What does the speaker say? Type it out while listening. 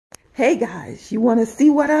Hey guys, you want to see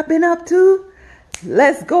what I've been up to?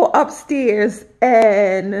 Let's go upstairs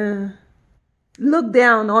and look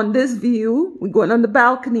down on this view. We're going on the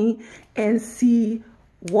balcony and see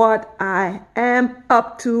what I am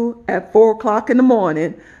up to at 4 o'clock in the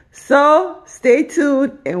morning. So stay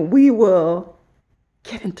tuned and we will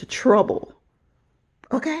get into trouble.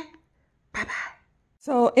 Okay? Bye-bye.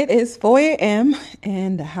 So it is 4 a.m.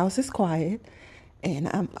 and the house is quiet. And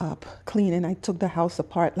I'm up cleaning. I took the house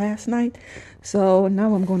apart last night. So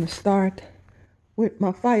now I'm going to start with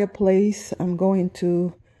my fireplace. I'm going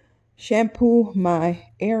to shampoo my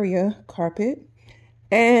area carpet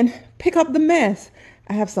and pick up the mess.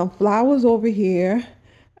 I have some flowers over here.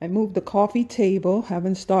 I moved the coffee table.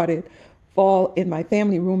 Haven't started fall in my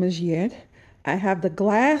family room as yet. I have the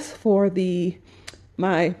glass for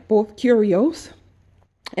my both curios.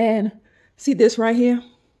 And see this right here?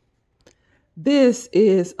 This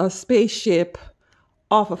is a spaceship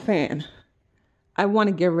off a fan. I want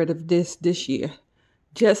to get rid of this year.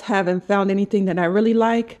 Just haven't found anything that I really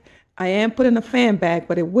like. I am putting a fan back,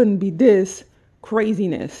 but it wouldn't be this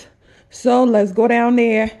craziness. So let's go down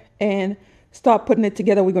there and start putting it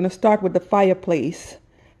together. We're going to start with the fireplace.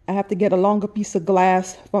 I have to get a longer piece of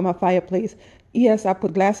glass for my fireplace. Yes, I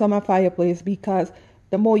put glass on my fireplace because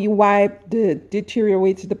the more you wipe, the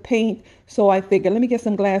deteriorates the paint. So I figured, let me get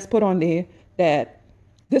some glass put on there. That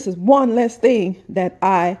this is one less thing that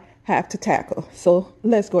I have to tackle. So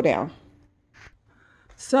let's go down.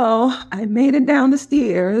 So I made it down the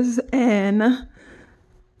stairs and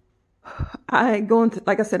I'm going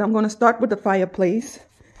to start with the fireplace.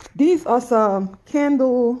 These are some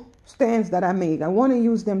candle stands that I made. I want to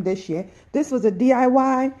use them this year. This was a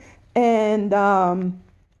DIY and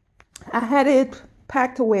I had it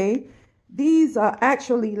packed away. These are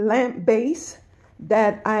actually lamp base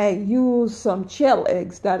that I use some shell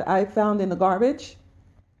eggs that I found in the garbage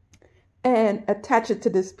and attach it to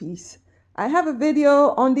this piece. I have a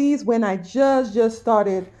video on these when I just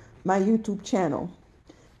started my YouTube channel.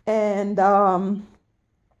 And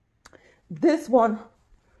this one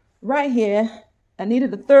right here, I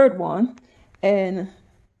needed a third one. And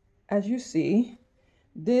as you see,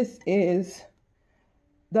 this is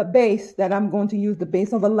the base that I'm going to use, the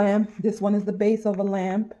base of a lamp. This one is the base of a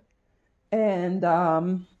lamp. And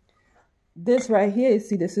this right here, you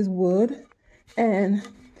see, this is wood. And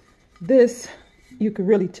this, you can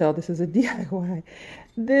really tell this is a DIY.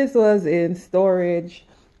 This was in storage.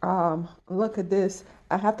 Look at this.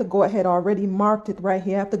 I have to go ahead, already marked it right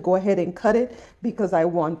here. I have to go ahead and cut it because I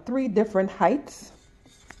want 3 different heights.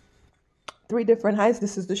 3 different heights.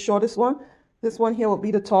 This is the shortest one. This one here will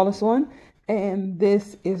be the tallest one. And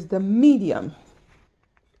this is the medium.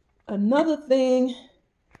 Another thing,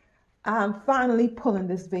 I'm finally pulling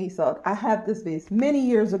this vase out. I have this vase many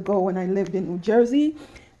years ago when I lived in New Jersey.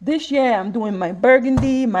 This year I'm doing my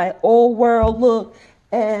burgundy, my old world look,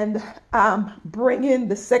 and I'm bringing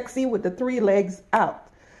the sexy with the 3 legs out.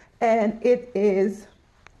 And it is,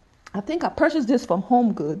 I think I purchased this from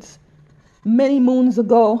Home Goods many moons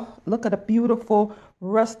ago. Look at the beautiful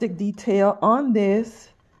rustic detail on this.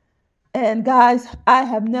 And guys, I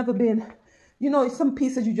have never been, you know, some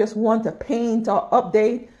pieces you just want to paint or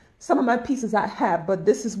update. Some of my pieces I have, but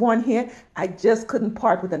this is one here I just couldn't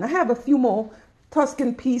part with. And I have a few more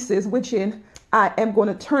Tuscan pieces, which I am going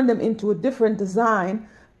to turn them into a different design,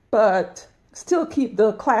 but still keep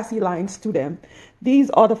the classy lines to them.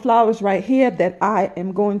 These are the flowers right here that I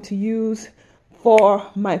am going to use for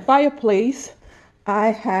my fireplace. I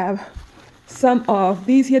have some of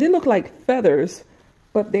these here. They look like feathers,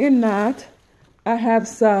 but they're not. I have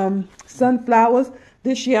some sunflowers.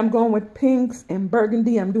 This year I'm going with pinks and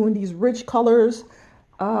burgundy. I'm doing these rich colors.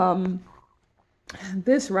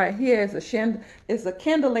 This right here is a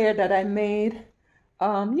candelier that I made.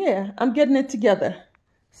 Yeah, I'm getting it together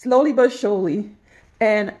slowly but surely.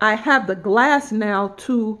 And I have the glass now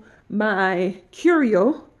to my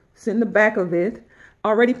curio. It's in the back of it.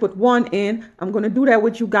 Already put one in. I'm going to do that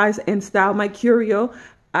with you guys and style my curio.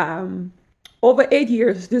 Over 8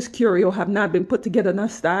 years, this curio have not been put together in a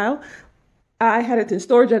style. I had it in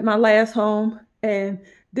storage at my last home, and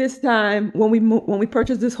this time when we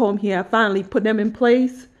purchased this home here, I finally put them in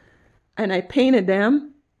place and I painted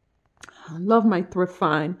them. I love my thrift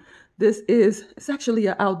find. It's actually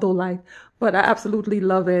an outdoor light, but I absolutely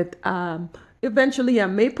love it. Eventually I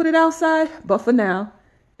may put it outside, but for now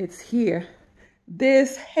it's here.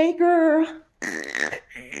 Hey girl.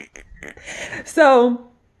 So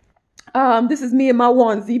this is me in my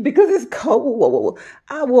onesie because it's cold.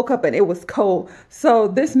 I woke up and it was cold. So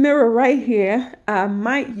this mirror right here, I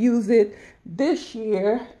might use it this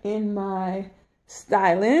year in my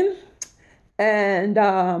styling. And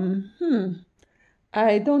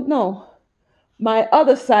I don't know. My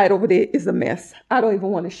other side over there is a mess. I don't even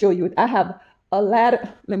want to show you it. I have a ladder.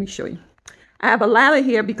 Let me show you. I have a ladder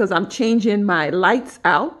here because I'm changing my lights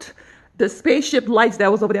out. The spaceship lights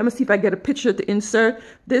that was over there. I'm gonna see if I get a picture to insert.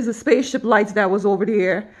 There's the spaceship lights that was over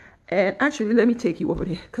there. And actually, let me take you over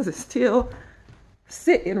there because it's still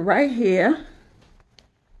sitting right here.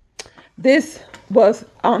 This was,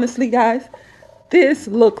 honestly, guys, this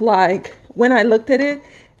looked like, when I looked at it,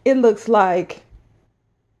 it looks like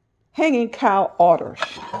hanging cow udders.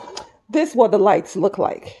 This is what the lights look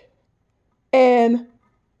like. And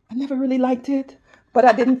I never really liked it, but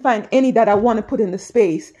I didn't find any that I want to put in the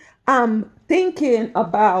space. I'm thinking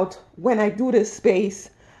about when I do this space,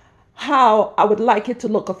 how I would like it to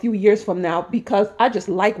look a few years from now, because I just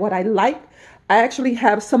like what I like. I actually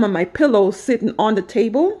have some of my pillows sitting on the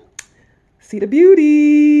table. See the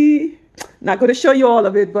beauty. Not going to show you all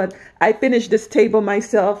of it, but I finished this table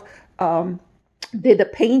myself. Did the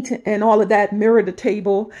paint and all of that, mirrored the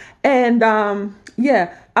table. And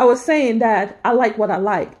yeah, I was saying that I like what I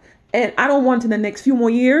like. And I don't want in the next few more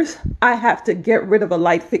years, I have to get rid of a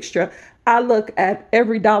light fixture. I look at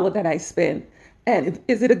every dollar that I spend and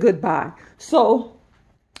is it a good buy? So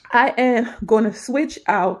I am going to switch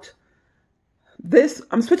out this.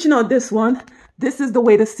 I'm switching out this one. This is the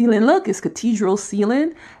way the ceiling look. It's cathedral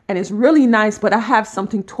ceiling and it's really nice, but I have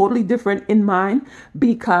something totally different in mind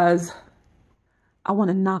because I want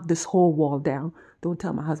to knock this whole wall down. Don't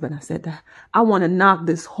tell my husband I said that. I want to knock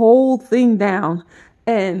this whole thing down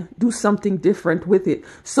and do something different with it.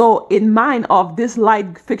 So in mind of this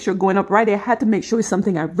light fixture going up right there, I had to make sure it's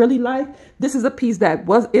something I really like. This is a piece that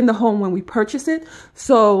was in the home when we purchased it.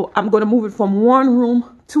 So I'm going to move it from one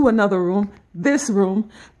room to another room, this room,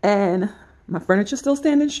 and my furniture still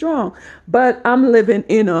standing strong, but I'm living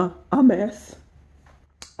in a mess.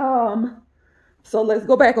 So let's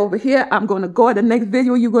go back over here. I'm going to go at the next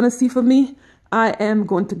video you're going to see from me. I am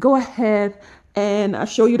going to go ahead and I'll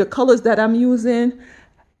show you the colors that I'm using.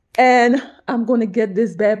 And I'm going to get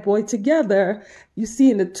this bad boy together. You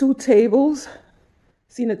see in the two tables,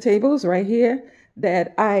 see the tables right here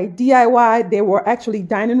that I DIY'd. They were actually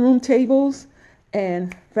dining room tables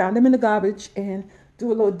and found them in the garbage and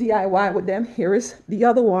do a little DIY with them. Here is the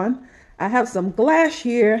other one. I have some glass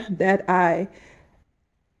here that I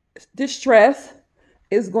distress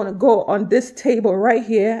is going to go on this table right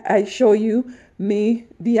here. I show you me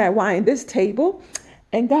DIYing this table.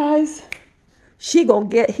 And guys, she gonna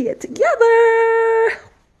get here together.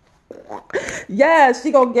 Yes, she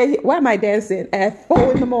gonna get here. Why am I dancing at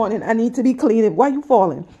 4 in the morning? I need to be cleaning. Why you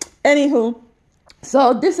falling? Anywho,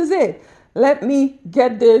 so this is it. Let me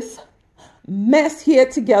get this mess here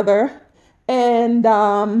together. And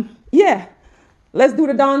yeah, let's do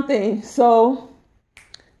the darn thing. So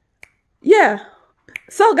yeah.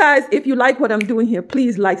 So guys, if you like what I'm doing here,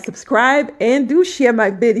 please like, subscribe, and do share my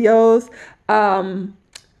videos.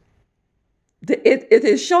 It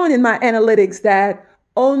is showing in my analytics that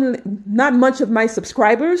not much of my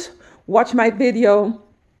subscribers watch my video.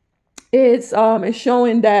 It's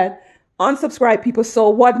showing that unsubscribe people. So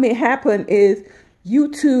what may happen is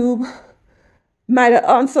YouTube might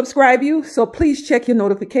unsubscribe you. So please check your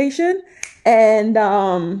notification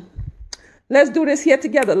and let's do this here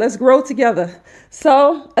together. Let's grow together.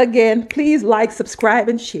 So again, please like, subscribe,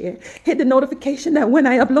 and share. Hit the notification that when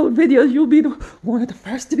I upload videos, you'll be one of the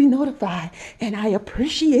first to be notified. And I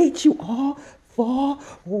appreciate you all for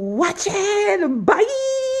watching.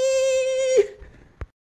 Bye.